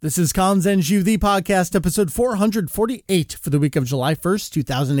This is Kanzenshuu, the podcast, episode 448 for the week of July 1st,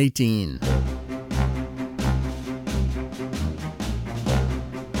 2018.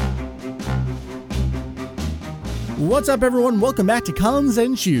 What's up, everyone? Welcome back to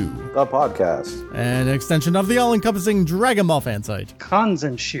Kanzenshuu, the podcast, an extension of the all-encompassing Dragon Ball fan site,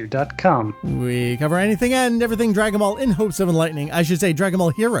 Kanzenshuu.com. We cover anything and everything Dragon Ball in hopes of enlightening. I should say Dragon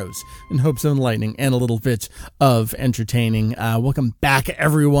Ball Heroes in hopes of enlightening and a little bit of entertaining. Welcome back,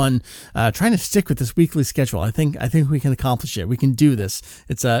 everyone. Trying to stick with this weekly schedule. I think we can accomplish it. We can do this.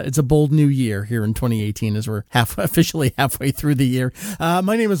 It's a bold new year here in 2018 as we're officially halfway through the year.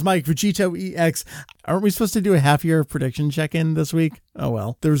 My name is Mike Vegito EX. Aren't we supposed to do a half-year prediction check-in this week? Oh,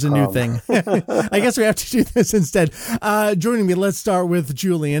 well, there's a new thing. I guess we have to do this instead. Joining me, let's start with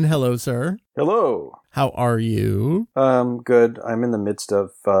Julian. Hello, sir. Hello. How are you? Good. I'm in the midst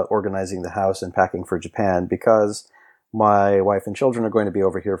of organizing the house and packing for Japan because my wife and children are going to be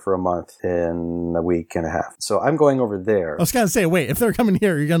over here for a month in a week and a half. So I'm going over there. I was going to say, wait, if they're coming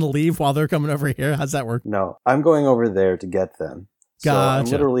here, you're going to leave while they're coming over here? How's that work? No, I'm going over there to get them. Gotcha.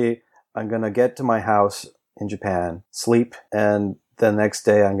 So I'm going to get to my house in Japan, sleep, and the next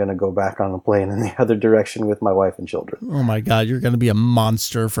day I'm going to go back on the plane in the other direction with my wife and children. Oh my God, you're going to be a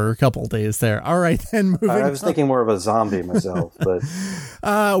monster for a couple of days there. All right, then. I was thinking more of a zombie myself, but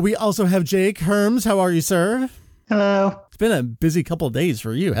we also have Jake Herms. How are you, sir? Hello. It's been a busy couple of days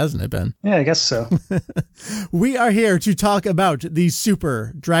for you, hasn't it been? Yeah, I guess so. We are here to talk about the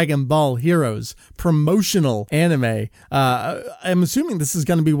Super Dragon Ball Heroes promotional anime. I'm assuming this is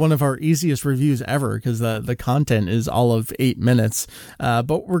going to be one of our easiest reviews ever because the content is all of 8 minutes.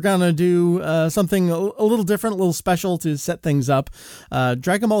 But we're going to do something a little different, a little special to set things up.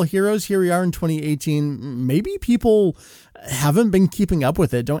 Dragon Ball Heroes, here we are in 2018. Maybe people haven't been keeping up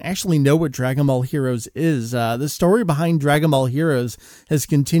with it, don't actually know what Dragon Ball Heroes is. The story behind Dragon Ball Heroes has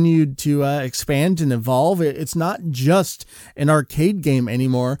continued to expand and evolve. It's not just an arcade game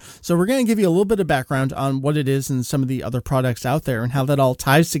anymore. So we're going to give you a little bit of background on what it is and some of the other products out there and how that all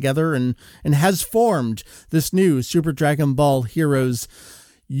ties together and has formed this new Super Dragon Ball Heroes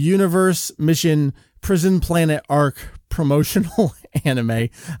Universe Mission Prison Planet Arc promotional anime.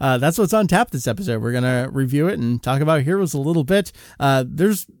 That's what's on tap this episode. We're going to review it and talk about Heroes a little bit.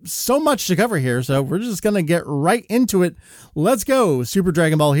 There's so much to cover here, so we're just going to get right into it. Let's go. Super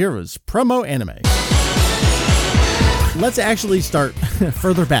Dragon Ball Heroes promo anime. Let's actually start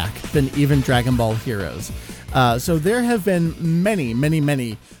further back than even Dragon Ball Heroes. So there have been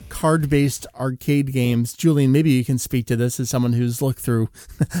many card-based arcade games. Julian, maybe you can speak to this as someone who's looked through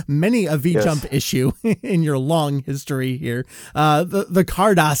many a V-Jump issue in your long history here. The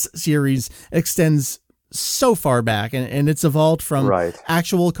Cardass series extends so far back, and it's evolved from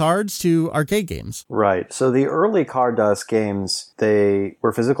actual cards to arcade games. Right. So the early Cardass games, they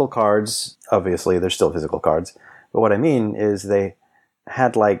were physical cards. Obviously, they're still physical cards. But what I mean is they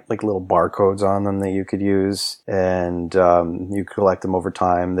had like little barcodes on them that you could use, and you could collect them over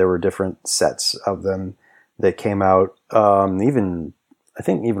time. There were different sets of them that came out, I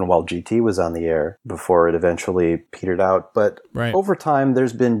think even while GT was on the air before it eventually petered out. But over time,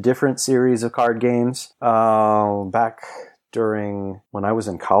 there's been different series of card games. Back during when I was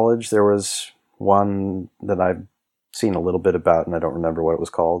in college, there was one that I've seen a little bit about, and I don't remember what it was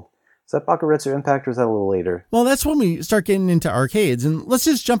called. Is that Bakuretsu Impact, or is that a little later? Well, that's when we start getting into arcades, and let's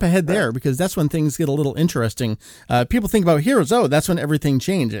just jump ahead there because that's when things get a little interesting. People think about Heroes, that's when everything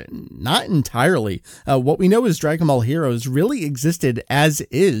changed. Not entirely. What we know is Dragon Ball Heroes really existed as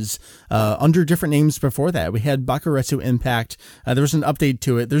is, under different names before that. We had Bakuretsu Impact. There was an update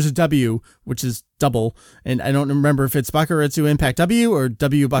to it. There's a W, which is double, and I don't remember if it's Bakuretsu Impact W or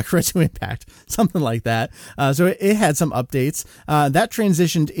W Bakuretsu Impact, something like that. So it had some updates. That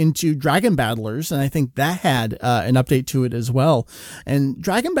transitioned into Dragon Battlers, and I think that had an update to it as well. And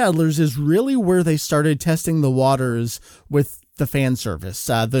Dragon Battlers is really where they started testing the waters with the fan service,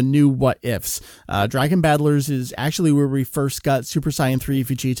 the new what ifs. Dragon Battlers is actually where we first got Super Saiyan 3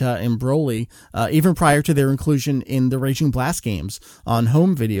 Vegeta and Broly, even prior to their inclusion in the Raging Blast games on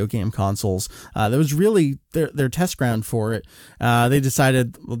home video game consoles. That was really their test ground for it. They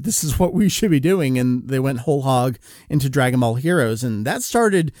decided, well, this is what we should be doing, and they went whole hog into Dragon Ball Heroes, and that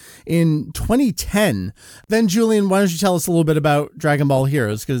started in 2010. Then, Julian, why don't you tell us a little bit about Dragon Ball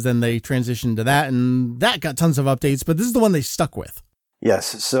Heroes, because then they transitioned to that, and that got tons of updates, but this is the one they stuck with.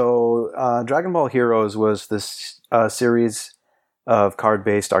 Yes, so Dragon Ball Heroes was this series of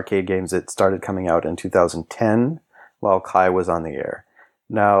card-based arcade games that started coming out in 2010 while Kai was on the air.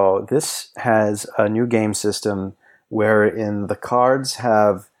 Now, this has a new game system wherein the cards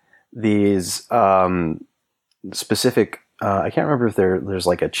have these specific I can't remember if there's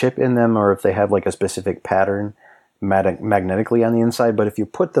like a chip in them or if they have like a specific pattern magnetically on the inside. But if you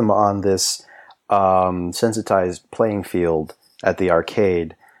put them on this sensitized playing field at the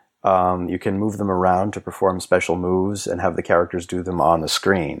arcade, you can move them around to perform special moves and have the characters do them on the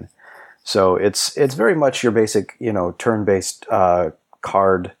screen. So it's very much your basic, turn-based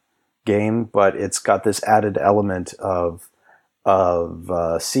card game, but it's got this added element of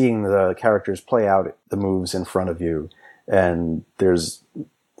seeing the characters play out the moves in front of you, and there's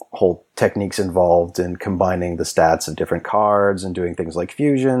whole techniques involved in combining the stats of different cards and doing things like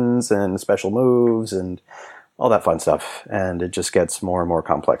fusions and special moves and all that fun stuff. And it just gets more and more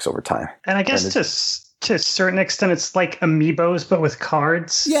complex over time. And I guess to a certain extent, it's like Amiibos, but with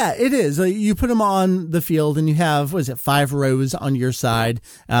cards. Yeah, it is. You put them on the field and you have, 5 rows on your side.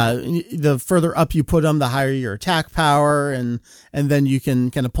 The further up you put them, the higher your attack power, and then you can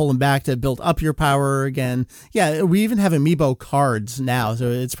kind of pull them back to build up your power again. Yeah, we even have Amiibo cards now,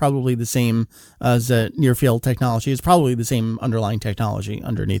 so it's probably the same as near field technology. It's probably the same underlying technology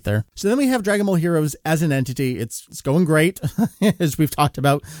underneath there. So then we have Dragon Ball Heroes as an entity. It's going great. As we've talked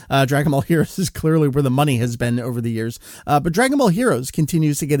about, Dragon Ball Heroes is clearly where the money has been over the years. But Dragon Ball Heroes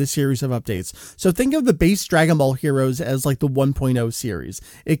continues to get a series of updates. So think of the base Dragon Ball Heroes as like the 1.0 series.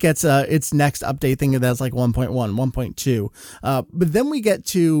 It gets its next update. Think of that as like 1.1, 1.2. But then we get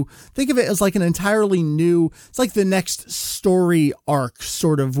to think of it as like an entirely new, it's like the next story arc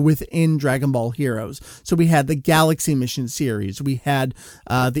sort of within Dragon Ball Heroes. So we had the Galaxy Mission series. We had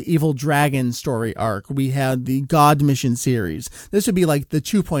the Evil Dragon story arc. We had the God Mission series. This would be like the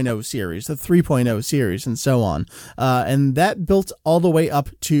 2.0 series, the 3.0 series, and so on. And that built all the way up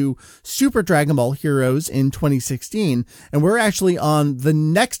to Super Dragon Ball Heroes in 2016. And we're actually on the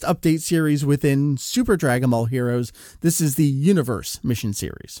next update series within Super Dragon Ball Heroes. This is the Universe Mission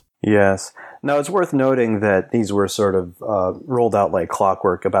series. Yes. Now, it's worth noting that these were sort of rolled out like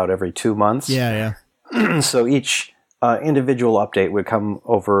clockwork about every 2 months. Yeah. So each individual update would come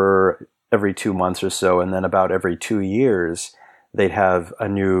over every 2 months or so, and then about every 2 years, they'd have a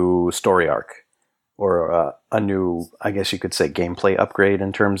new story arc. Or a new, I guess you could say, gameplay upgrade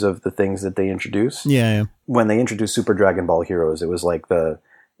in terms of the things that they introduce. Yeah. When they introduced Super Dragon Ball Heroes, it was like the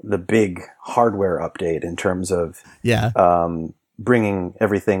big hardware update in terms of bringing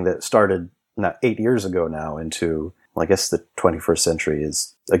everything that started 8 years ago now into, well, I guess the 21st century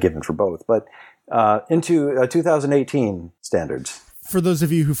is a given for both, but into 2018 standards. For those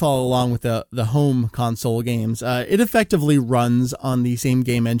of you who follow along with the home console games, it effectively runs on the same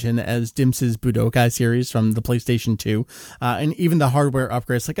game engine as Dims's Budokai series from the PlayStation 2. And even the hardware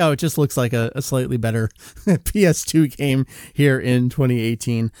upgrades, like, it just looks like a slightly better PS2 game here in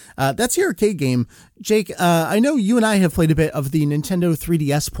 2018. That's your arcade game. Jake, I know you and I have played a bit of the Nintendo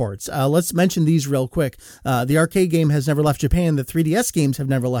 3DS ports. Let's mention these real quick. The arcade game has never left Japan. The 3DS games have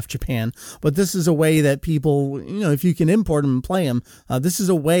never left Japan. But this is a way that people, if you can import them and play them, this is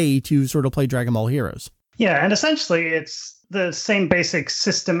a way to sort of play Dragon Ball Heroes. Yeah, and essentially it's the same basic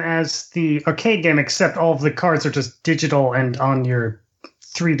system as the arcade game, except all of the cards are just digital and on your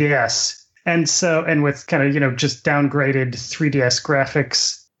 3DS. And with kind of, just downgraded 3DS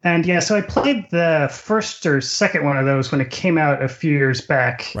graphics. And yeah, so I played the first or second one of those when it came out a few years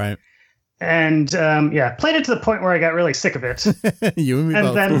back. Right. And played it to the point where I got really sick of it. You and me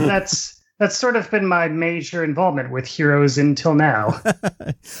both. And then that's sort of been my major involvement with Heroes until now.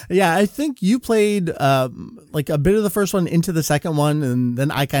 Yeah, I think you played like a bit of the first one into the second one, and then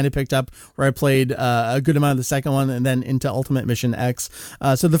I kind of picked up where I played a good amount of the second one, and then into Ultimate Mission X.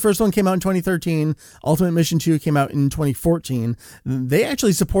 So the first one came out in 2013. Ultimate Mission 2 came out in 2014. They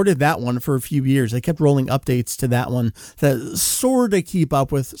actually supported that one for a few years. They kept rolling updates to that one to sort of keep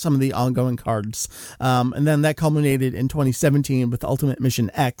up with some of the ongoing cards. And then that culminated in 2017 with Ultimate Mission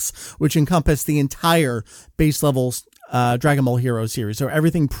X, which encompassed the entire base level Dragon Ball Heroes series. So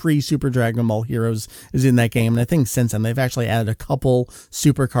everything pre-Super Dragon Ball Heroes is in that game. And I think since then, they've actually added a couple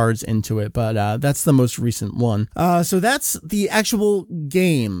super cards into it, but that's the most recent one. So that's the actual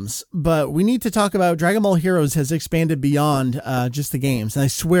games, but we need to talk about Dragon Ball Heroes has expanded beyond just the games. And I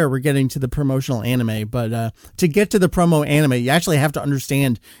swear we're getting to the promotional anime, but to get to the promo anime, you actually have to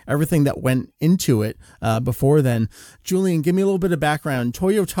understand everything that went into it before then. Julian, give me a little bit of background.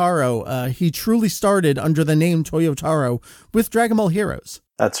 Toyotaro, he truly started under the name Toyotaro with Dragon Ball Heroes.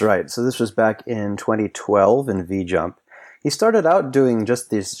 That's right. So this was back in 2012 in V-Jump. He started out doing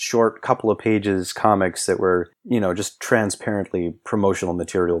just these short couple of pages comics that were, just transparently promotional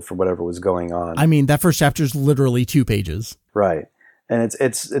material for whatever was going on. I mean, that first chapter is literally 2 pages. Right. And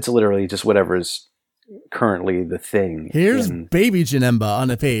it's literally just whatever is currently the thing. Here's Baby Janemba on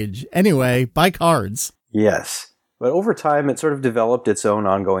a page. Anyway, buy cards. Yes. But over time, it sort of developed its own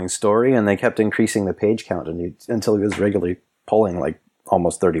ongoing story, and they kept increasing the page count until it was regularly pulling like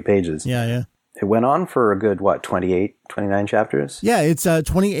almost 30 pages. Yeah. It went on for a good, 28, 29 chapters? Yeah, it's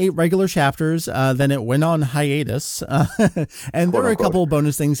 28 regular chapters. Then it went on hiatus. And there were a couple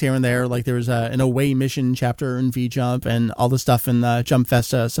bonus things here and there. Like there was an away mission chapter in V-Jump and all the stuff in Jump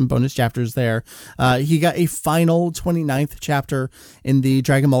Festa, some bonus chapters there. He got a final 29th chapter in the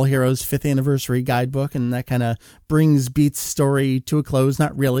Dragon Ball Heroes 5th Anniversary Guidebook, and that kind of brings Beat's story to a close.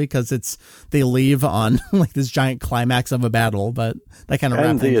 Not really, because they leave on like this giant climax of a battle, but that kind of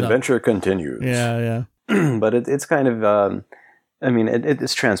wraps things up. And the adventure continues. Yeah. But it's kind of,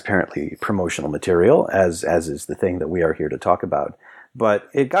 it's transparently promotional material, as is the thing that we are here to talk about. But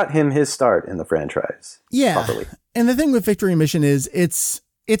it got him his start in the franchise. Yeah. Properly. And the thing with Victory Mission is it's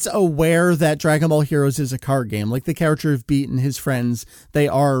aware that Dragon Ball Heroes is a card game. Like the character of Beat and his friends, they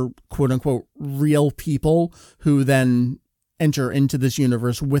are quote unquote real people who then enter into this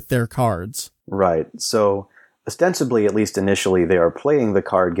universe with their cards. Right. So ostensibly, at least initially, they are playing the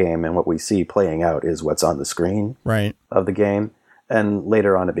card game, and what we see playing out is what's on the screen of the game. And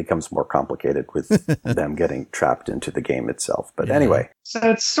later on, it becomes more complicated with them getting trapped into the game itself. But anyway. So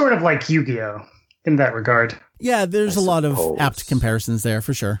it's sort of like Yu-Gi-Oh! In that regard. Yeah, there's a lot of apt comparisons there,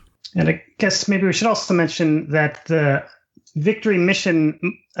 for sure. And I guess maybe we should also mention that the Victory Mission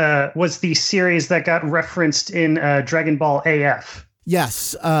was the series that got referenced in Dragon Ball AF.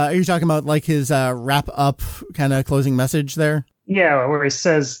 Yes. Are you talking about like his wrap up kind of closing message there? Yeah,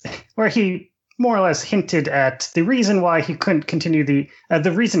 where he more or less hinted at the reason why he couldn't continue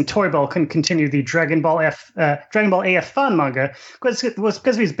the reason Toy Ball couldn't continue the Dragon Ball AF fan manga was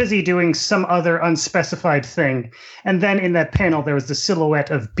because he was busy doing some other unspecified thing. And then in that panel, there was the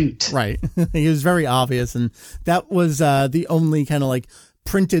silhouette of Beat. Right. He was very obvious. And that was the only kind of like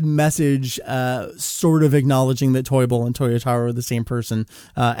printed message sort of acknowledging that Toyble and Toyotaro are the same person.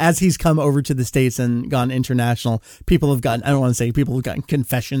 As he's come over to the States and gone international, people have gotten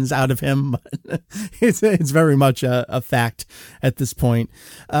confessions out of him, but it's very much a fact at this point.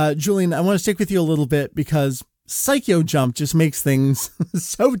 Julian, I want to stick with you a little bit because Saikyo Jump just makes things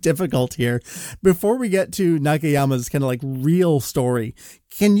so difficult here. Before we get to Nagayama's kind of like real story,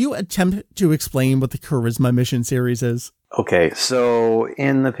 can you attempt to explain what the Charisma Mission series is? Okay, so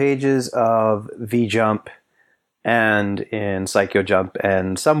in the pages of V-Jump and in Saikyo Jump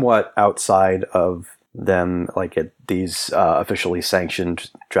and somewhat outside of them, like at these officially sanctioned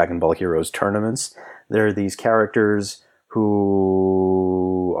Dragon Ball Heroes tournaments, there are these characters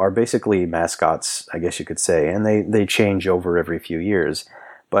who are basically mascots, I guess you could say, and they change over every few years.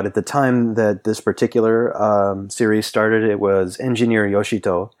 But at the time that this particular series started, it was Engineer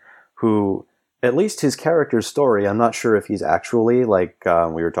Yoshito, who, at least his character's story, I'm not sure if he's actually, like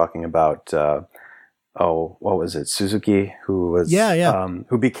we were talking about, what was it, Suzuki, who was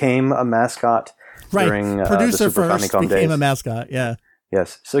who became a mascot during Producer the Super first Famicom became days. a mascot, yeah.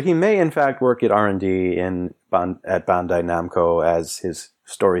 Yes, so he may in fact work at R&D at Bandai Namco, as his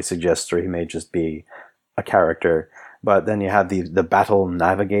story suggests, or he may just be a character. But then you have the Battle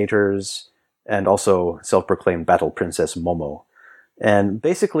Navigators and also self-proclaimed Battle Princess Momo. And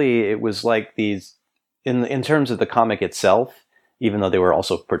basically it was like these, in terms of the comic itself, even though they were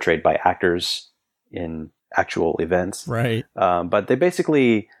also portrayed by actors in actual events. Right. But they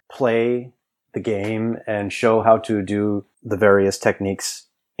basically play the game and show how to do the various techniques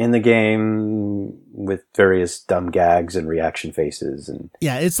in the game with various dumb gags and reaction faces. And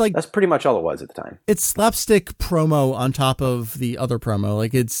yeah, it's like, that's pretty much all it was at the time. It's slapstick promo on top of the other promo.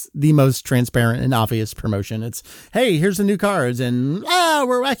 Like it's the most transparent and obvious promotion. It's, hey, here's the new cards and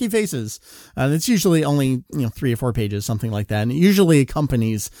we're wacky faces. And it's usually only, 3 or 4 pages, something like that. And it usually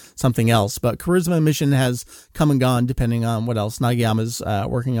accompanies something else, but Charisma Mission has come and gone depending on what else Nagayama's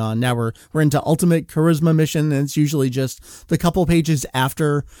working on. Now we're into Ultimate Charisma Mission, and it's usually just the couple pages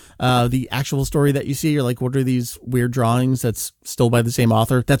after the actual story that you see. You're like, what are these weird drawings that's still by the same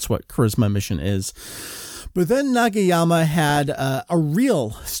author? That's what Charisma Mission is. But then Nagayama had a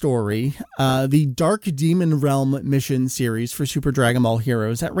real story, the Dark Demon Realm Mission series for Super Dragon Ball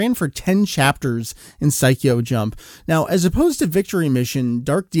Heroes that ran for 10 chapters in Saikyo Jump. Now, as opposed to Victory Mission,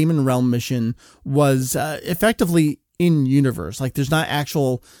 Dark Demon Realm Mission was effectively in universe. Like there's not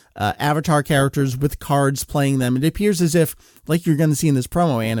actual avatar characters with cards playing them. It appears as if, like you're going to see in this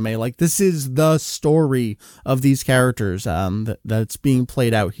promo anime, like this is the story of these characters that's being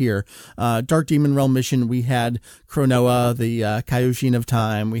played out here. Dark Demon Realm Mission, we had Chronoa, the Kaioshin of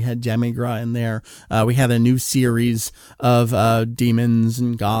Time. We had Demigra in there. We had a new series of demons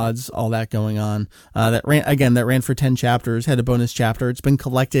and gods, all that going on. That ran for 10 chapters, had a bonus chapter. It's been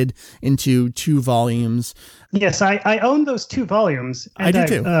collected into 2 volumes. Yes, I own those 2 volumes. And I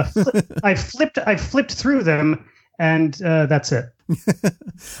do too. I flipped through them, and that's it.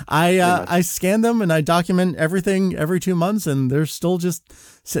 I scan them and I document everything every 2 months, and they're still just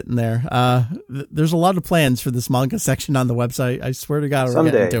sitting there. There's a lot of plans for this manga section on the website. I swear to God, we're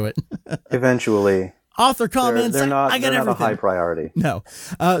Someday, getting to it. Eventually. Author comments. They're not everything. a high priority. No.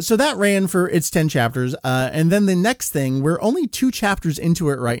 So that ran for its 10 chapters. And then the next thing, we're only 2 chapters into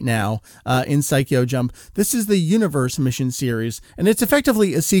it right now in Saikyo Jump. This is the Universe Mission series, and it's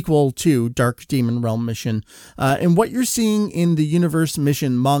effectively a sequel to Dark Demon Realm Mission. And what you're seeing in the Universe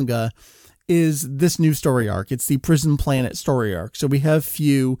Mission manga is this new story arc. It's the Prison Planet story arc. So we have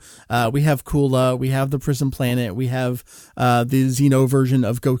Few, we have Kula, we have the Prison Planet, we have the Xeno version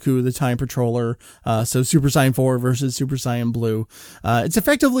of Goku, the Time Patroller, so Super Saiyan 4 versus Super Saiyan Blue. It's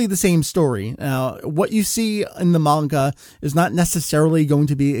effectively the same story. Now, what you see in the manga is not necessarily going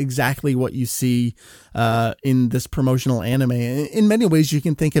to be exactly what you see in this promotional anime. In many ways, you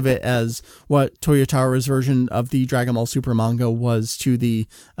can think of it as what Toyotara's version of the Dragon Ball Super manga was to the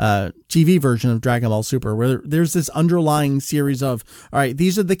TV version of Dragon Ball Super, where there's this underlying series of, all right,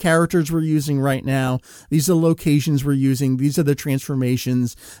 these are the characters we're using right now. These are the locations we're using. These are the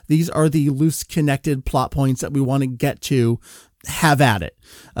transformations. These are the loose connected plot points that we want to get to. Have at it.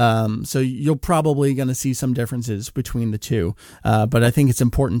 So you're probably going to see some differences between the 2. But I think it's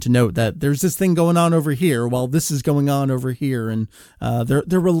important to note that there's this thing going on over here while this is going on over here. And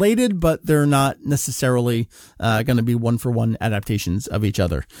they're related, but they're not necessarily going to be one-for-one adaptations of each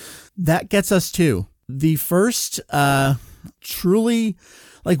other. That gets us to the first truly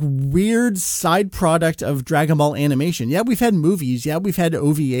like weird side product of Dragon Ball animation. Yeah, we've had movies. Yeah, we've had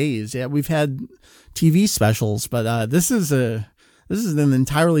OVAs. Yeah, we've had TV specials, but this is an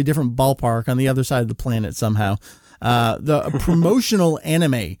entirely different ballpark on the other side of the planet somehow. The promotional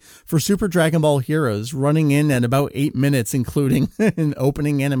anime for Super Dragon Ball Heroes running in at about 8 minutes, including an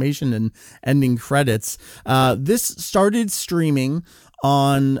opening animation and ending credits. This started streaming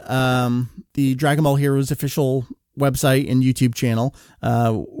on the Dragon Ball Heroes official website and YouTube channel,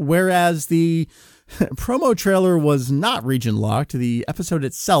 whereas the promo trailer was not region locked. The episode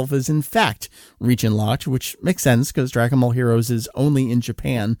itself is in fact region locked, which makes sense because Dragon Ball Heroes is only in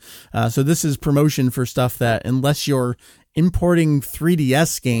Japan. So this is promotion for stuff that, unless you're importing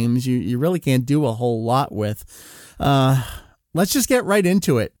 3DS games, you really can't do a whole lot with. Let's just get right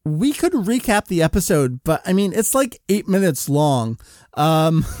into it. We could recap the episode, but I mean, it's like 8 minutes long.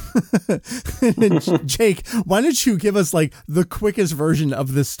 Jake, why don't you give us like the quickest version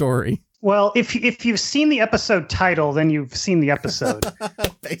of this story? Well, if you've seen the episode title, then you've seen the episode.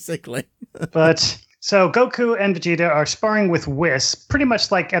 Basically. But so Goku and Vegeta are sparring with Whis, pretty much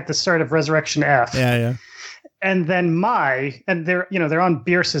like at the start of Resurrection F. Yeah. And then Mai, and they're on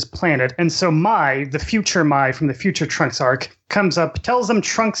Beerus's planet, and so Mai, the future Mai from the future Trunks arc, comes up, tells them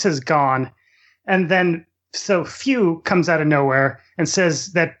Trunks is gone, and then so Few comes out of nowhere and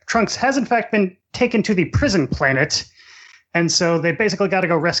says that Trunks has in fact been taken to the prison planet, and so they basically got to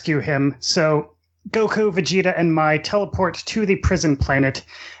go rescue him. So Goku, Vegeta, and Mai teleport to the prison planet,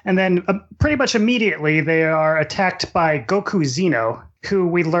 and then pretty much immediately they are attacked by Goku Xeno, who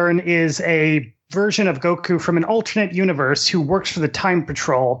we learn is a version of Goku from an alternate universe who works for the Time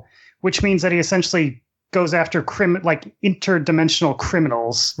Patrol, which means that he essentially goes after interdimensional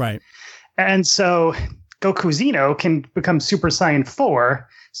criminals. Right. And so Goku Xeno can become Super Saiyan 4,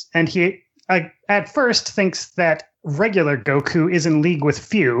 and he at first thinks that regular Goku is in league with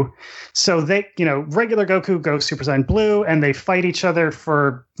Few. So regular Goku goes Super Saiyan Blue, and they fight each other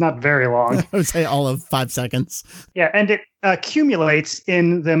for not very long. I would say all of 5 seconds. Yeah, and it accumulates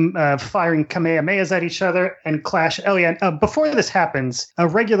in them firing Kamehamehas at each other and clash. Oh yeah, before this happens, a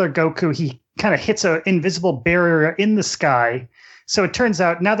regular Goku, he kind of hits an invisible barrier in the sky. So it turns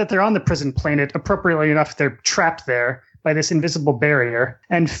out now that they're on the prison planet, appropriately enough, they're trapped there by this invisible barrier.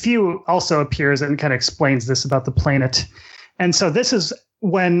 And Few also appears and kind of explains this about the planet. And so this is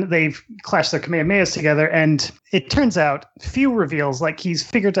when they've clashed their Kamehamehas together. And it turns out Few reveals like he's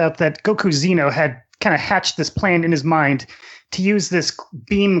figured out that Goku Xeno had kind of hatched this plan in his mind to use this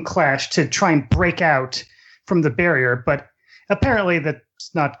beam clash to try and break out from the barrier. But apparently that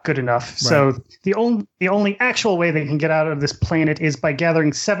is not good enough. Right. So the only actual way they can get out of this planet is by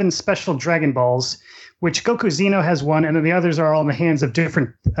gathering 7 special Dragon Balls, which Goku Xeno has one, and then the others are all in the hands of different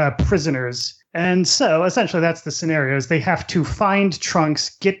prisoners. And so essentially that's the scenario, is they have to find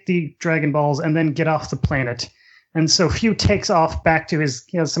Trunks, get the Dragon Balls, and then get off the planet. And so Fu takes off back to his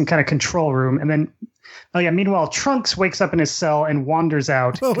some kind of control room, and then meanwhile Trunks wakes up in his cell and wanders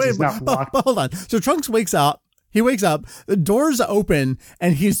out because he's not locked. Hold on. So Trunks wakes up, the doors open,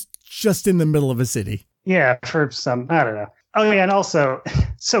 and he's just in the middle of a city. Yeah, for some, I don't know. Oh yeah, and also,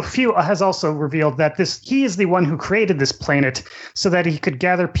 so Fu has also revealed that he is the one who created this planet so that he could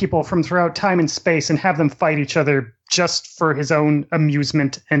gather people from throughout time and space and have them fight each other just for his own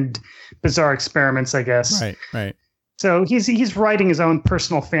amusement and bizarre experiments, I guess. Right. So he's writing his own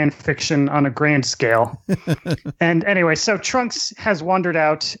personal fan fiction on a grand scale. And anyway, so Trunks has wandered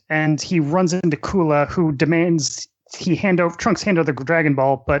out and he runs into Cooler, who demands Trunks hand over the Dragon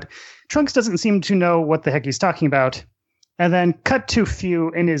Ball, but Trunks doesn't seem to know what the heck he's talking about. And then cut to Fu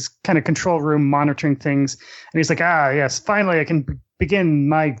in his kind of control room monitoring things. And he's like, yes, finally I can begin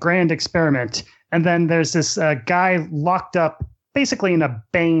my grand experiment. And then there's this guy locked up basically in a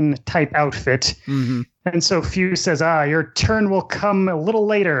Bane type outfit. Mm-hmm. And so Fu says, your turn will come a little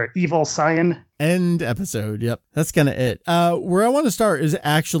later, evil Saiyan. End episode. Yep. That's kind of it. Where I want to start is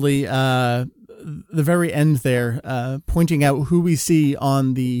actually the very end there, pointing out who we see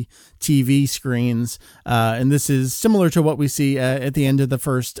on the TV screens. And this is similar to what we see at the end of the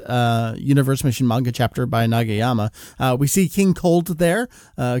first Universe Mission manga chapter by Nagayama. We see King Cold there.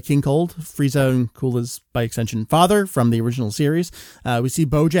 King Cold, Frieza and Coola's, by extension, father from the original series. We see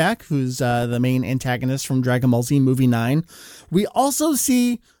Bojack, who's the main antagonist from Dragon Ball Z Movie 9. We also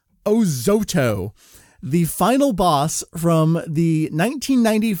see Ozoto, the final boss from the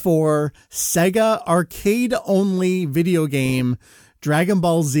 1994 Sega arcade-only video game Dragon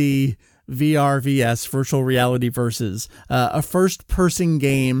Ball Z VRVS, Virtual Reality Versus, a first-person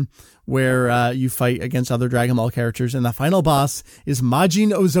game where you fight against other Dragon Ball characters, and the final boss is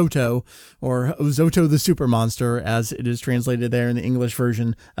Majin Ozoto, or Ozoto the Super Monster, as it is translated there in the English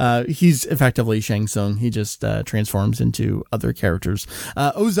version. He's effectively Shang Tsung. He just transforms into other characters.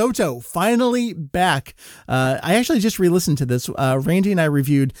 Ozoto, finally back. I actually just re-listened to this. Randy and I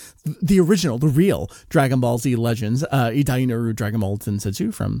reviewed the original, the real Dragon Ball Z Legends, Idainaru Dragon Ball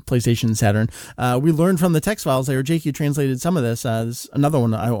Densetsu from PlayStation Saturn. We learned from the text files there. JQ translated some of this. There's another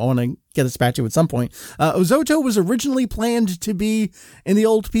one I want to get us back to at some point. Ozoto was originally planned to be in the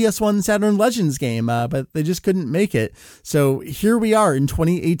old PS1 Saturn Legends game, but they just couldn't make it. So here we are in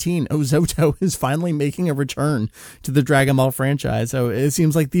 2018. Ozoto is finally making a return to the Dragon Ball franchise. So it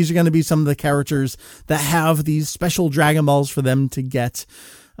seems like these are going to be some of the characters that have these special Dragon Balls for them to get.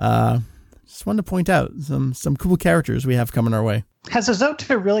 Just wanted to point out some cool characters we have coming our way. Has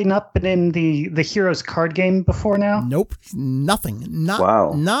Ozoto really not been in the Heroes card game before now? Nope. Nothing.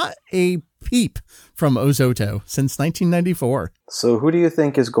 Not a peep from Ozoto since 1994. So who do you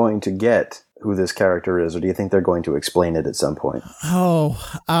think is going to get who this character is, or do you think they're going to explain it at some point?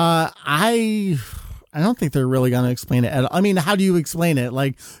 I don't think they're really going to explain it. I mean, how do you explain it?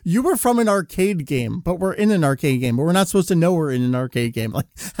 Like, you were from an arcade game, but we're in an arcade game, but we're not supposed to know we're in an arcade game. Like,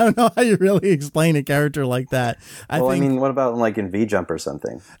 I don't know how you really explain a character like that. I mean, what about like in V-Jump or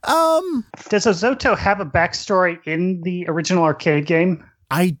something? Does Ozoto have a backstory in the original arcade game?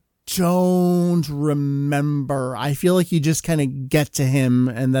 I don't remember. I feel like you just kind of get to him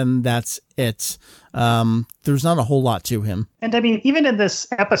and then that's it. There's not a whole lot to him. And I mean, even in this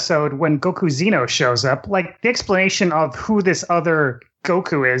episode, when Goku Xeno shows up, like the explanation of who this other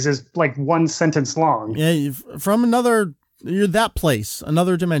Goku is like one sentence long. Yeah, from another... You're that place,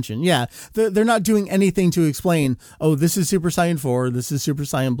 another dimension. Yeah, they're not doing anything to explain, oh, this is Super Saiyan 4, this is Super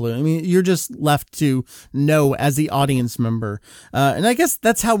Saiyan Blue. I mean, you're just left to know as the audience member. And I guess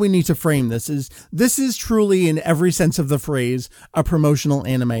that's how we need to frame this is truly, in every sense of the phrase, a promotional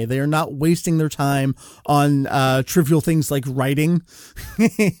anime. They are not wasting their time on trivial things like writing.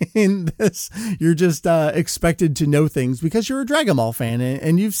 In this, you're just expected to know things because you're a Dragon Ball fan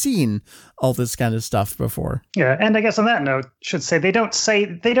and you've seen all this kind of stuff before. Yeah, and I guess on that note, should say they don't say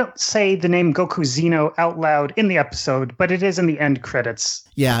the name Goku Xeno out loud in the episode, but it is in the end credits.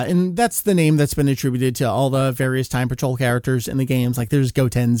 Yeah, and that's the name that's been attributed to all the various Time Patrol characters in the games. Like there's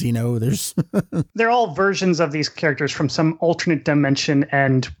Goten Xeno, there's they're all versions of these characters from some alternate dimension,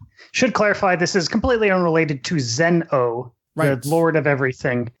 and should clarify this is completely unrelated to Zen-O, Right. the lord of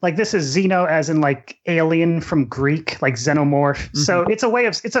everything. Like this is Xeno as in like alien from Greek, like xenomorph. Mm-hmm. So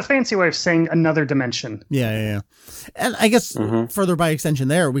it's a fancy way of saying another dimension. Yeah. And I guess further by extension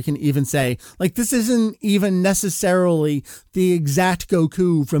there, we can even say like this isn't even necessarily the exact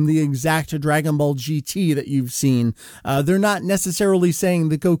Goku from the exact Dragon Ball GT that you've seen. They're not necessarily saying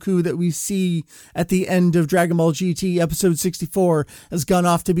the Goku that we see at the end of Dragon Ball GT episode 64 has gone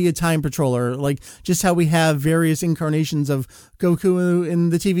off to be a time patroller. Like just how we have various incarnations of Goku in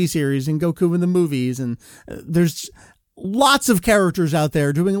the TV series and Goku in the movies. And there's lots of characters out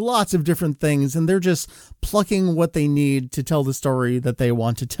there doing lots of different things, and they're just plucking what they need to tell the story that they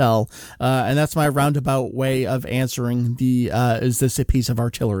want to tell. And that's my roundabout way of answering the is this a piece of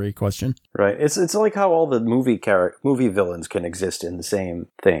artillery question. Right. It's like how all the movie villains can exist in the same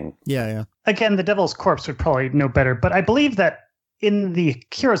thing. Yeah. Again, the Devil's Corpse would probably know better, but I believe that in the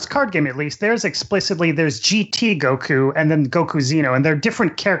Heroes card game, at least, there's GT Goku and then Goku Xeno, and they're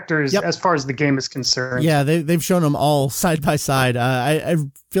different characters as far as the game is concerned. Yeah, they've shown them all side by side. I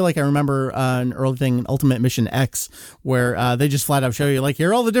feel like I remember an early thing, Ultimate Mission X, where they just flat out show you, like, here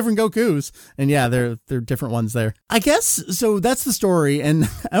are all the different Gokus. And yeah, they're different ones there. I guess, so that's the story, and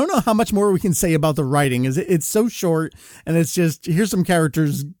I don't know how much more we can say about the writing. It's so short, and it's just, here's some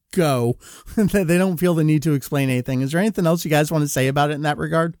characters, go. They don't feel the need to explain anything. Is there anything else you guys want to say about it in that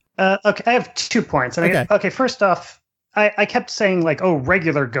regard? Okay, I have 2 points. Okay, first off, I kept saying like, oh,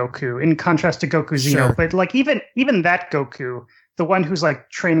 regular Goku in contrast to Goku Xeno, sure. But like even that Goku, the one who's like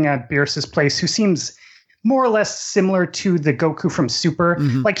training at Beerus's place, who seems more or less similar to the Goku from Super.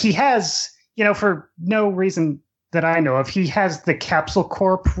 Like he has, for no reason that I know of, he has the Capsule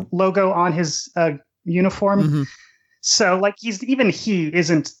Corp logo on his uniform. So like he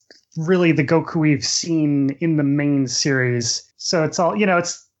isn't really the Goku we've seen in the main series. So it's all,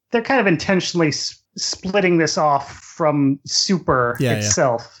 they're kind of intentionally splitting this off from Super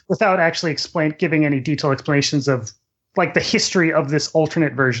itself without actually giving any detailed explanations of like the history of this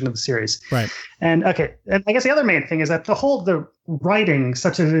alternate version of the series. Right. And okay. And I guess the other main thing is that the writing,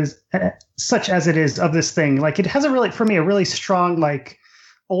 such as it is of this thing, like it has a really strong, like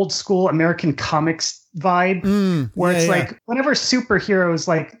old school American comics vibe where it's like whenever superheroes,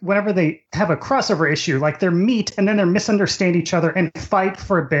 like whenever they have a crossover issue, like they meet and then they misunderstand each other and fight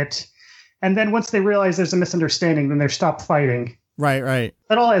for a bit. And then once they realize there's a misunderstanding, then they stop fighting. Right.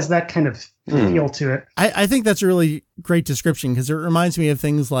 It all has that kind of feel to it. I think that's a really great description because it reminds me of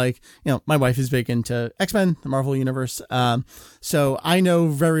things like, my wife is big into X-Men, the Marvel Universe. So I know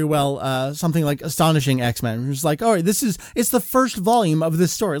very well something like Astonishing X-Men, which is like, all right, it's the first volume of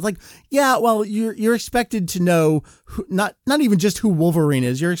this story. It's like, yeah, well, you're expected to know not even just who Wolverine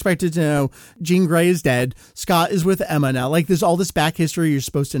is. You're expected to know Jean Grey is dead. Scott is with Emma now. Like there's all this back history you're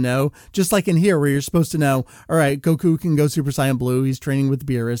supposed to know, just like in here where you're supposed to know, all right, Goku can go Super Saiyan Blue. He's training with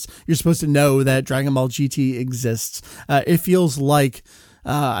Beerus. You're supposed to know that Dragon Ball GT exists. It feels like,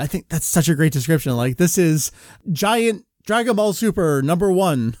 I think that's such a great description. Like this is giant Dragon Ball Super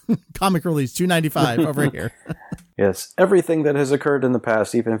 #1 comic release 295 over here. Yes, everything that has occurred in the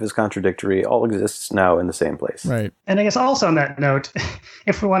past, even if it's contradictory, all exists now in the same place. Right. And I guess also on that note,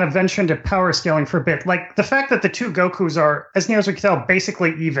 if we want to venture into power scaling for a bit, like the fact that the two Gokus are, as near as we can tell,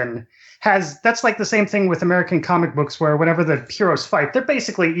 basically even, that's like the same thing with American comic books where whenever the heroes fight, they're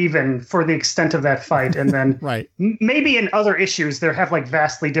basically even for the extent of that fight. And then right. Maybe in other issues, they have like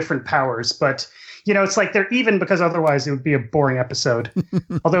vastly different powers, but it's like they're even because otherwise it would be a boring episode.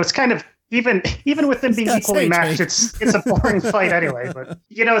 Although it's kind of, even with them being equally matched, it's a boring fight anyway. But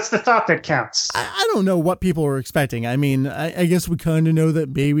it's the thought that counts. I don't know what people were expecting. I mean, I guess we kind of know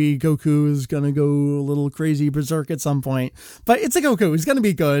that baby Goku is gonna go a little crazy berserk at some point. But it's a Goku. He's gonna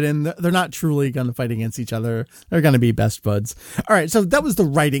be good, and they're not truly gonna fight against each other. They're gonna be best buds. All right, so that was the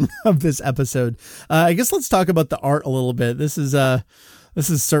writing of this episode. I guess let's talk about the art a little bit. This is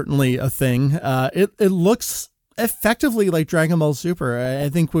certainly a thing. It looks effectively like Dragon Ball Super. I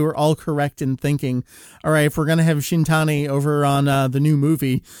think we were all correct in thinking, all right, if we're going to have Shintani over on the new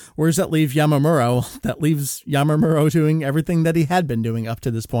movie, where does that leave Yamamuro? That leaves Yamamuro doing everything that he had been doing up to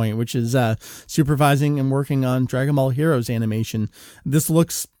this point, which is supervising and working on Dragon Ball Heroes animation. This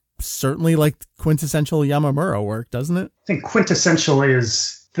looks certainly like quintessential Yamamuro work, doesn't it? I think quintessential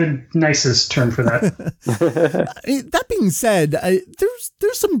is the nicest term for that. That being said,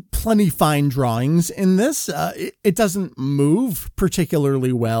 there's some plenty fine drawings in this. It doesn't move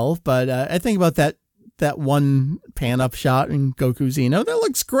particularly well, but I think about that one pan up shot in Goku Xeno. That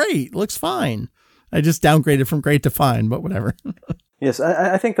looks great. Looks fine. I just downgraded from great to fine, but whatever. Yes,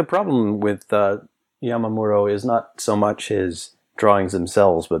 I think the problem with Yamamuro is not so much his drawings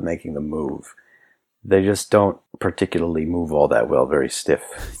themselves, but making them move. they just don't particularly move all that well, very stiff.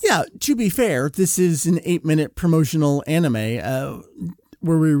 Yeah, to be fair, this is an 8-minute promotional anime.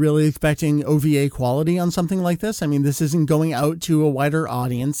 Were we really expecting OVA quality on something like this? I mean, this isn't going out to a wider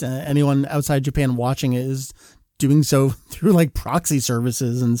audience. Anyone outside Japan watching it is doing so through like proxy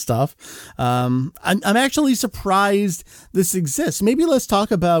services and stuff. I'm actually surprised this exists. Maybe let's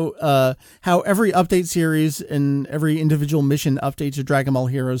talk about how every update series and every individual mission update to Dragon Ball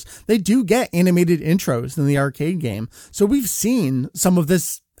Heroes, they do get animated intros in the arcade game. So we've seen some of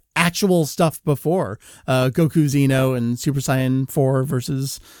this actual stuff before. Goku Xeno and Super Saiyan 4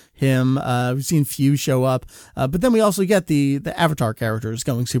 versus him. We've seen Few show up, but then we also get the Avatar characters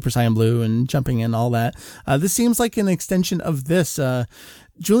going Super Saiyan Blue and jumping in, all that. This seems like an extension of this.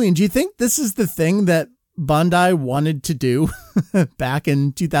 Julian, do you think this is the thing that Bandai wanted to do back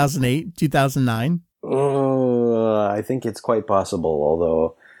in 2008, 2009? I think it's quite possible,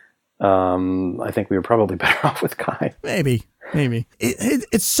 although I think we were probably better off with Kai. Maybe.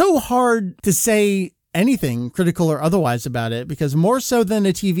 It's so hard to say anything critical or otherwise about it, because more so than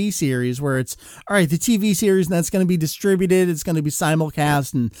a TV series where it's, all right, the TV series, and that's going to be distributed, it's going to be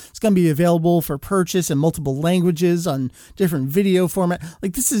simulcast, and it's going to be available for purchase in multiple languages on different video format.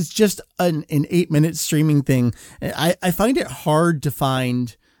 Like, this is just an 8-minute streaming thing. I find it hard to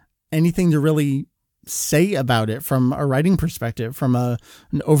find anything to really say about it from a writing perspective, from an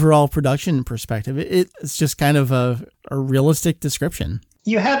overall production perspective. It's just kind of a realistic description.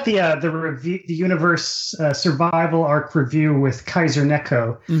 You had the Universe Survival Arc review with Kaiser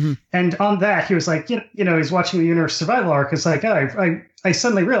Neko, and on that he was like, he's watching the Universe Survival Arc. It's like, I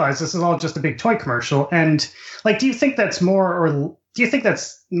suddenly realized this is all just a big toy commercial. And like, do you think that's more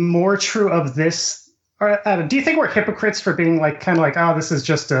true of this? Or, do you think we're hypocrites for being like, kind of like, oh, this is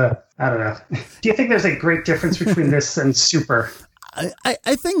just I don't know. Do you think there's a great difference between this and Super?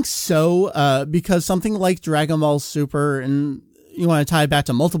 I think so, because something like Dragon Ball Super, and you want to tie it back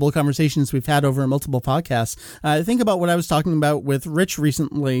to multiple conversations we've had over multiple podcasts. Think about what I was talking about with Rich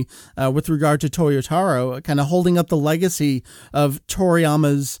recently with regard to Toyotaro, kind of holding up the legacy of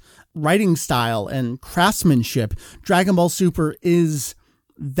Toriyama's writing style and craftsmanship. Dragon Ball Super is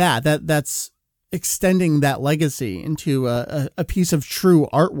that's extending that legacy into a piece of true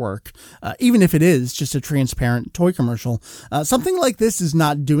artwork, even if it is just a transparent toy commercial. Something like this is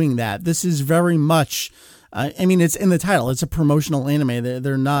not doing that. This is very much, it's in the title. It's a promotional anime.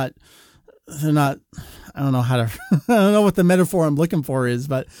 They're not, I don't know I don't know what the metaphor I'm looking for is,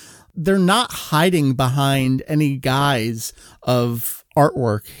 but they're not hiding behind any guise of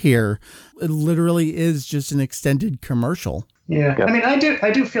artwork here. It literally is just an extended commercial. Yeah. I mean,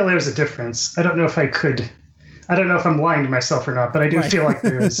 I do feel there's a difference. I don't know if I'm lying to myself or not, but I do feel like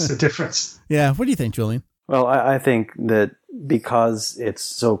there is a difference. Yeah. What do you think, Julian? Well, I think that because it's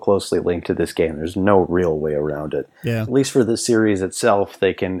so closely linked to this game, there's no real way around it. Yeah. At least for the series itself,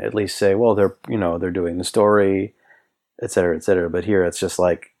 they can at least say, well, they're doing the story, et cetera, et cetera. But here it's just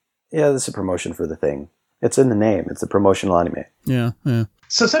like, yeah, this is a promotion for the thing. It's in the name. It's a promotional anime. Yeah.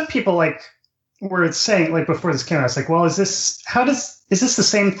 So some people were saying, like, before this came out, it's like, well, is this the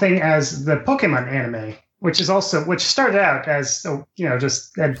same thing as the Pokemon anime, which started out as,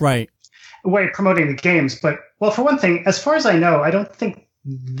 just a way of promoting the games. But, well, for one thing, as far as I know, I don't think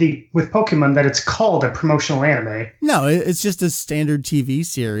with Pokemon that it's called a promotional anime. No, it's just a standard TV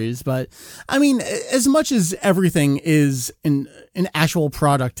series. But I mean, as much as everything is an actual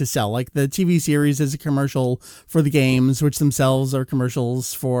product to sell, like the TV series is a commercial for the games, which themselves are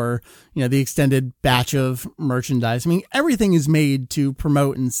commercials for, the extended batch of merchandise. I mean, everything is made to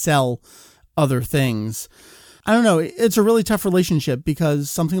promote and sell other things. I don't know. It's a really tough relationship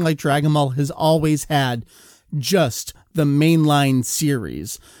because something like Dragon Ball has always had just the mainline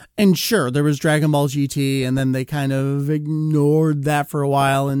series. And sure, there was Dragon Ball GT, and then they kind of ignored that for a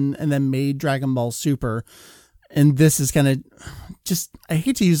while and then made Dragon Ball Super. And this is kind of just, I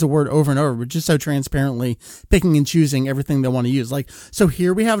hate to use the word over and over, but just so transparently picking and choosing everything they want to use. Like, so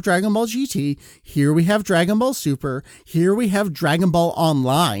here we have Dragon Ball GT, here we have Dragon Ball Super, here we have Dragon Ball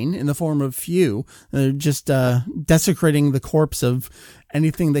Online in the form of Few, just desecrating the corpse of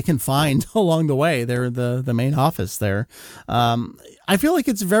anything they can find along the way. They're the main office there. I feel like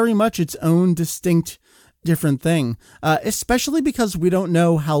it's very much its own distinct different thing, especially because we don't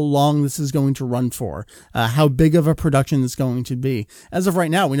know how long this is going to run for, how big of a production it's going to be. As of right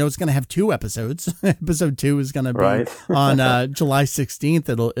now, we know it's going to have 2 episodes. Episode 2 is going to be on July 16th.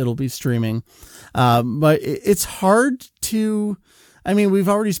 It'll be streaming. But it's hard to, we've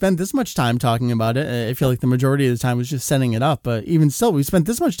already spent this much time talking about it. I feel like the majority of the time was just setting it up, but even still, we spent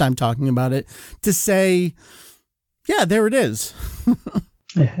this much time talking about it to say, yeah, there it is.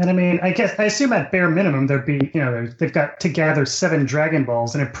 Yeah, and I mean, I assume at bare minimum there'd be, they've got to gather 7 Dragon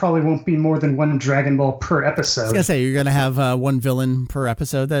Balls, and it probably won't be more than 1 Dragon Ball per I was episode. going to say, you're going to have one villain per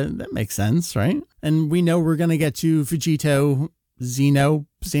episode. That makes sense, right? And we know we're going to get to Vegito, Xeno,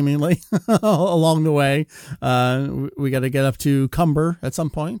 seemingly, along the way. We got to get up to Cumber at some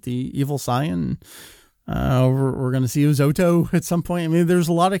point, the evil Saiyan. We're going to see Uzoto at some point. I mean, there's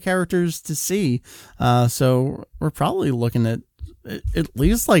a lot of characters to see. So we're probably looking at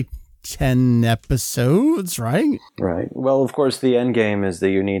least like 10 episodes, right? Right. Well, of course, the end game is that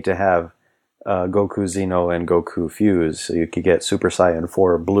you need to have Goku Xeno and Goku fuse, so you could get Super Saiyan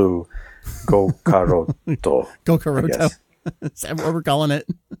 4 Blue Gokaroto. Gokaroto. Is that what we're calling it?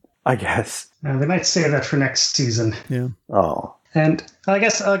 I guess. They might say that for next season. Yeah. Oh. And I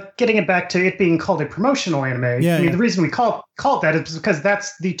guess getting it back to it being called a promotional anime, the reason we call it that is because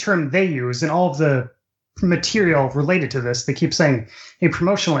that's the term they use in all of the material related to this. They keep saying a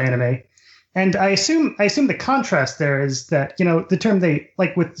promotional anime. And I assume the contrast there is that, the term they,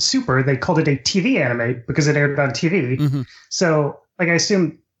 like with Super, they called it a TV anime because it aired on TV. Mm-hmm. So, I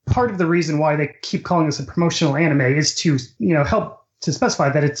assume part of the reason why they keep calling this a promotional anime is to, help to specify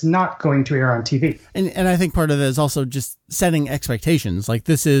that it's not going to air on TV. And I think part of it is also just setting expectations. Like,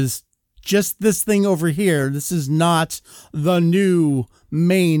 this is just this thing over here. This is not the new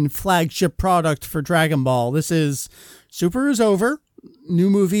main flagship product for Dragon Ball. This is Super is over. New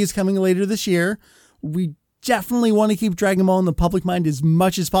movie is coming later this year. We definitely want to keep Dragon Ball in the public mind as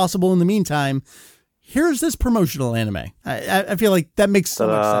much as possible in the meantime. Here's this promotional anime. I feel like that makes so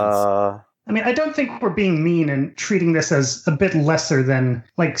much sense. I mean, I don't think we're being mean and treating this as a bit lesser than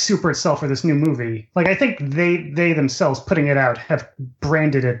like Super itself or this new movie. Like, I think they themselves putting it out have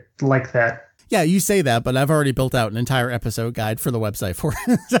branded it like that. Yeah, you say that, but I've already built out an entire episode guide for the website for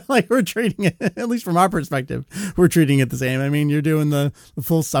it. So, like, we're treating it, at least from our perspective, we're treating it the same. I mean, you're doing the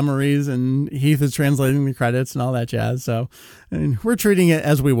full summaries and Heath is translating the credits and all that jazz. So, I mean, we're treating it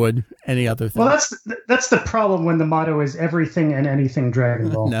as we would any other thing. Well, that's the problem when the motto is everything and anything Dragon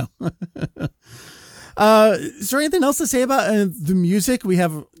Ball. No. Is there anything else to say about the music? We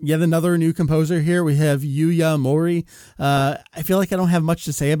have yet another new composer here. We have Yuya Mori. I feel like I don't have much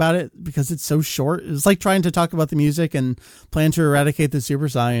to say about it because it's so short. It's like trying to talk about the music and plan to eradicate the Super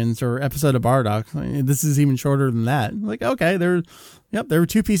Saiyans or episode of Bardock. I mean, this is even shorter than that. Like, okay, there were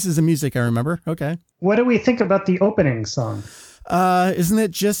 2 pieces of music, I remember. Okay. What do we think about the opening song? Isn't it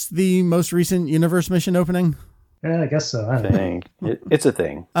just the most recent Universe Mission opening? Yeah, I guess so. I don't know. It's a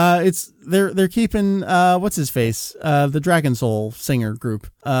thing. They're keeping what's his face, the Dragon Soul singer group,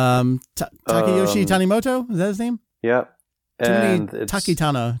 Takayoshi Tanimoto, is that his name? Yeah, and too many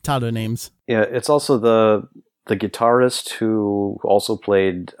Tada names. Yeah, it's also the guitarist who also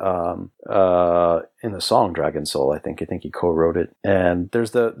played in the song Dragon Soul. I think he co-wrote it. And there's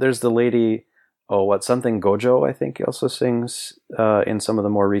the lady. Something Gojo, I think he also sings in some of the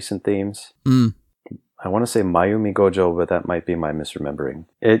more recent themes. I want to say Mayumi Gojo, but that might be my misremembering.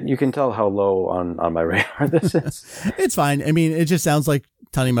 You can tell how low on my radar this is. It's fine. I mean, it just sounds like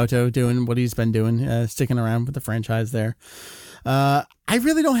Tanimoto doing what he's been doing, sticking around with the franchise there. I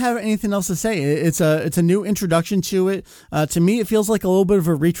really don't have anything else to say. It's a new introduction to it. To me, it feels like a little bit of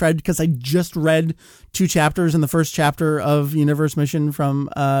a retread because I just read 2 chapters, and the first chapter of Universe Mission from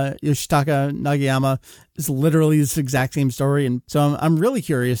Yoshitaka Nagayama is literally this exact same story. And so I'm really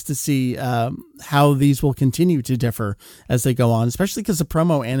curious to see how these will continue to differ as they go on, especially because the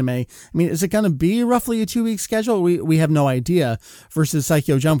promo anime, I mean, is it going to be roughly a 2-week schedule? We have no idea, versus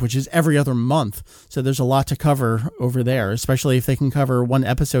Saikyo Jump, which is every other month. So there's a lot to cover over there, especially if they can cover 1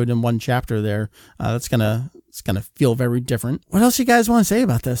 episode in 1 chapter there. It's gonna feel very different. What else you guys want to say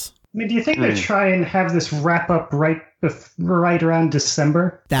about this? I mean, do you think they try and have this wrap up right around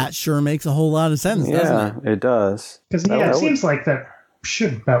December? That sure makes a whole lot of sense, doesn't it does. Because it seems like that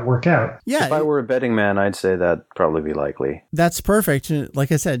should about work out. Yeah. If I were a betting man, I'd say that'd probably be likely. That's perfect.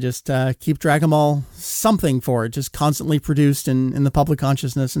 Like I said, just keep Dragon Ball something for it, just constantly produced in the public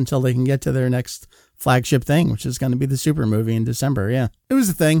consciousness until they can get to their next flagship thing, which is going to be the Super movie in December. Yeah, it was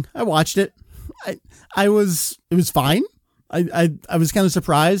a thing. I watched it. It was fine. I was kind of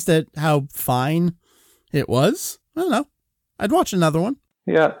surprised at how fine it was. I don't know. I'd watch another one.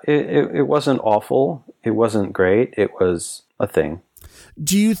 Yeah, it wasn't awful. It wasn't great. It was a thing.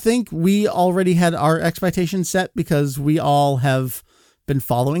 Do you think we already had our expectations set because we all have been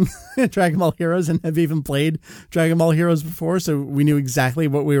following Dragon Ball Heroes and have even played Dragon Ball Heroes before, so we knew exactly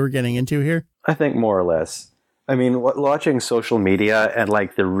what we were getting into here? I think more or less. I mean, watching social media and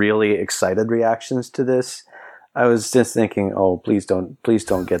like the really excited reactions to this, I was just thinking, oh, please don't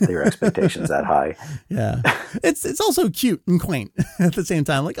get your expectations that high. Yeah. It's also cute and quaint at the same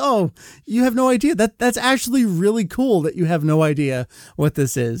time. Like, oh, you have no idea. That's actually really cool that you have no idea what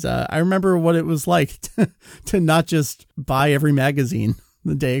this is. I remember what it was like to not just buy every magazine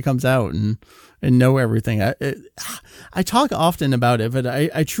the day it comes out and know everything. I talk often about it, but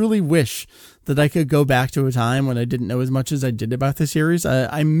I truly wish that I could go back to a time when I didn't know as much as I did about the series.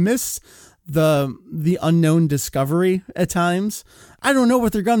 I miss the unknown discovery at times. I don't know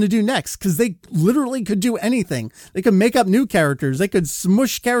what they're going to do next, because they literally could do anything. They could make up new characters. They could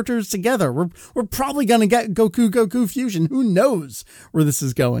smush characters together. We're probably going to get Goku Fusion. Who knows where this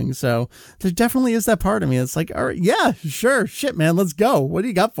is going? So there definitely is that part of me. It's like, all right, yeah, sure. Shit, man, let's go. What do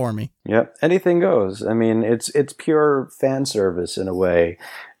you got for me? Yep. Anything goes. I mean, it's pure fan service in a way.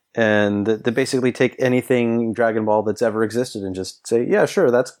 And they basically take anything Dragon Ball that's ever existed and just say, yeah, sure,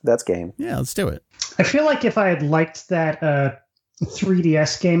 that's game. Yeah, let's do it. I feel like if I had liked that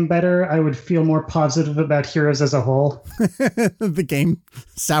 3DS game better, I would feel more positive about Heroes as a whole. The game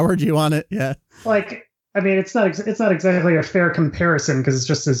soured you on it, yeah. Like, I mean, it's not exactly a fair comparison because it's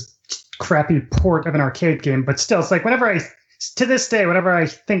just this crappy port of an arcade game, but still, it's like to this day, whenever I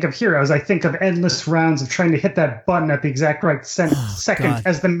think of Heroes, I think of endless rounds of trying to hit that button at the exact right second God.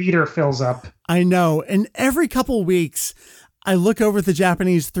 as the meter fills up. I know. And every couple weeks, I look over at the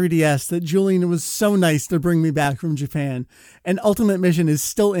Japanese 3DS that Julian was so nice to bring me back from Japan. And Ultimate Mission is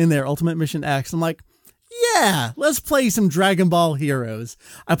still in there, Ultimate Mission X. I'm like, yeah, let's play some Dragon Ball Heroes.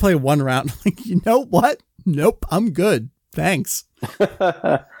 I play one round. I'm like, you know what? Nope, I'm good. Thanks.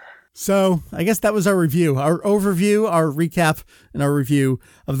 So I guess that was our review, our overview, our recap, and our review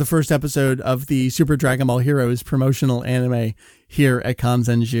of the first episode of the Super Dragon Ball Heroes promotional anime here at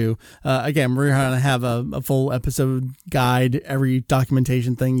Kanzenshuu. Again, we're going to have a full episode guide. Every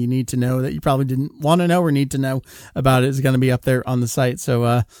documentation thing you need to know that you probably didn't want to know or need to know about it is going to be up there on the site.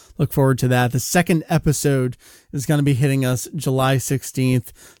 So look forward to that. The second episode is going to be hitting us July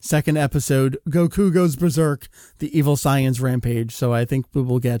 16th. Second episode, Goku Goes Berserk, the Evil Science Rampage. So I think we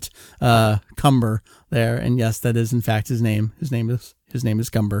will get Cumber there. And yes, that is in fact his name. His name is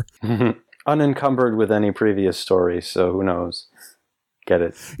Cumber. Unencumbered with any previous story, so who knows? Get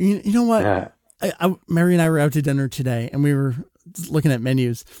it? You know what? Yeah. Mary and I were out to dinner today, and we were looking at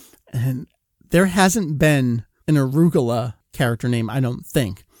menus, and there hasn't been an arugula character name, I don't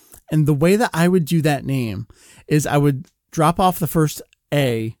think. And the way that I would do that name is I would drop off the first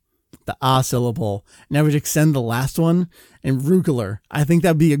A, the A syllable, and I would extend the last one, and Rugular. I think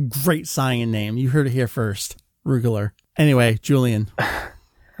that'd be a great Saiyan name. You heard it here first. Rugular. Anyway, Julian.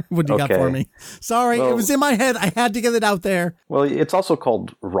 What do you got for me? Sorry, it was in my head. I had to get it out there. Well, it's also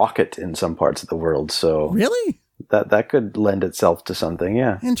called Rocket in some parts of the world, so really, that could lend itself to something.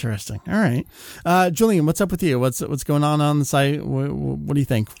 Yeah, interesting. All right, Julian, what's up with you? What's going on the site? What do you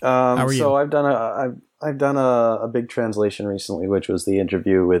think? How are you? So I've done a big translation recently, which was the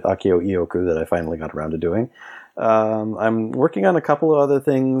interview with Akio Ioku that I finally got around to doing. I'm working on a couple of other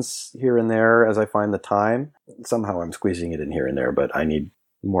things here and there as I find the time. Somehow I'm squeezing it in here and there, but I need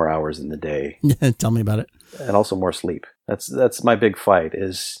more hours in the day. Tell me about it. And also more sleep. That's my big fight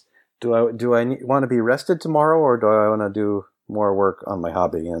is, do I want to be rested tomorrow, or do I want to do more work on my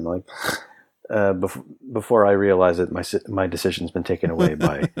hobby? And like, before I realize it, my decision's been taken away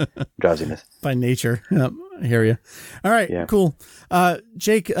by drowsiness. By nature. Yep, I hear you. All right, cool.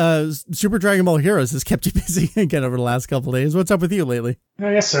 Jake, Super Dragon Ball Heroes has kept you busy again over the last couple of days. What's up with you lately? Oh,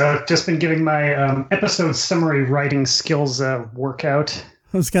 yes, sir. I've just been giving my episode summary writing skills workout.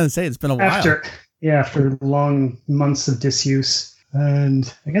 I was going to say, it's been a while. After long months of disuse. And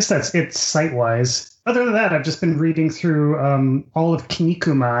I guess that's it site-wise. Other than that, I've just been reading through all of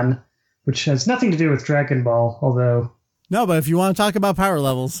Kinnikuman, which has nothing to do with Dragon Ball, although... No, but if you want to talk about power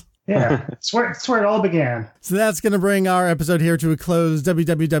levels... Yeah, it's where it all began. So that's going to bring our episode here to a close.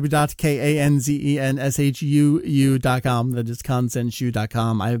 www.kanzenshuu.com. That is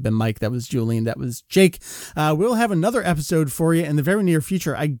kanzenshuu.com. I have been Mike. That was Julian. That was Jake. We'll have another episode for you in the very near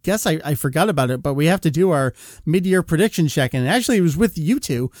future. I guess I forgot about it, but we have to do our mid-year prediction check. And actually, it was with you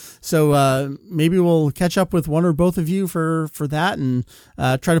two. So maybe we'll catch up with one or both of you for that and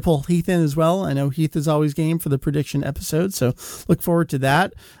try to pull Heath in as well. I know Heath is always game for the prediction episode. So look forward to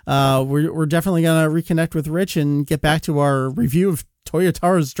that. We're definitely going to reconnect with Rich and get back to our review of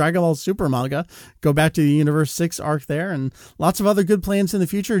Toyotaro's Dragon Ball Super manga. Go back to the Universe 6 arc there, and lots of other good plans in the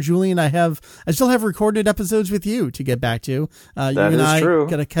future. Julian, I still have recorded episodes with you to get back to. You and I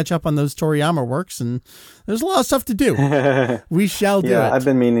got to catch up on those Toriyama works, and there's a lot of stuff to do. We shall do it. Yeah, I've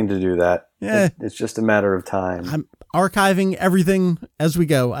been meaning to do that. Yeah, it's just a matter of time. archiving everything as we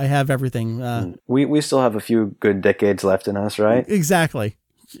go. I have everything. We still have a few good decades left in us, right? Exactly.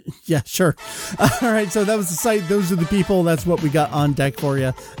 Yeah, sure. All right, so that was the site. Those are the people. That's what we got on deck for you.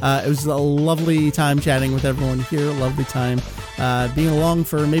 It was a lovely time chatting with everyone here. Lovely time being along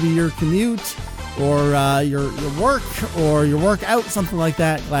for maybe your commute or your work or your workout, something like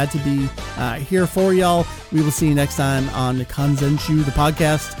that. Glad to be here for y'all. We will see you next time on Kanzenshuu, the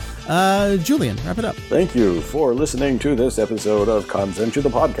podcast. Julian, wrap it up. Thank you for listening to this episode of Kanzenshuu, the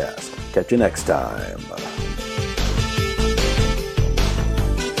podcast. Catch you next time.